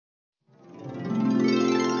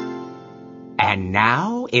And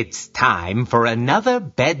now it's time for another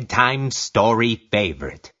bedtime story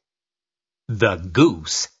favorite. The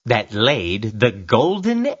Goose That Laid the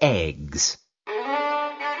Golden Eggs.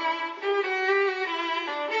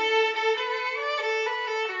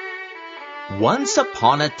 Once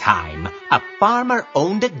upon a time, a farmer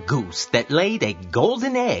owned a goose that laid a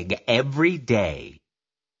golden egg every day.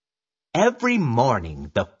 Every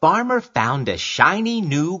morning, the farmer found a shiny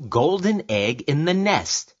new golden egg in the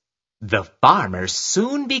nest. The farmer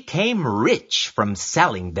soon became rich from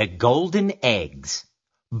selling the golden eggs.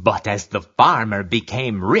 But as the farmer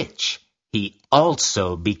became rich, he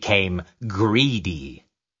also became greedy.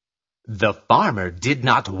 The farmer did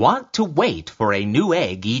not want to wait for a new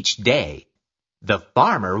egg each day. The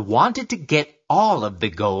farmer wanted to get all of the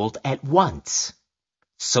gold at once.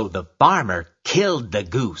 So the farmer killed the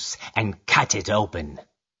goose and cut it open.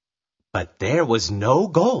 But there was no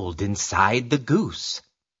gold inside the goose.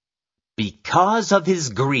 Because of his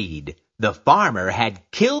greed, the farmer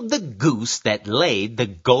had killed the goose that laid the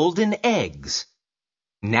golden eggs.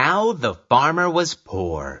 Now the farmer was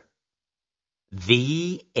poor.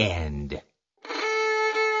 The end.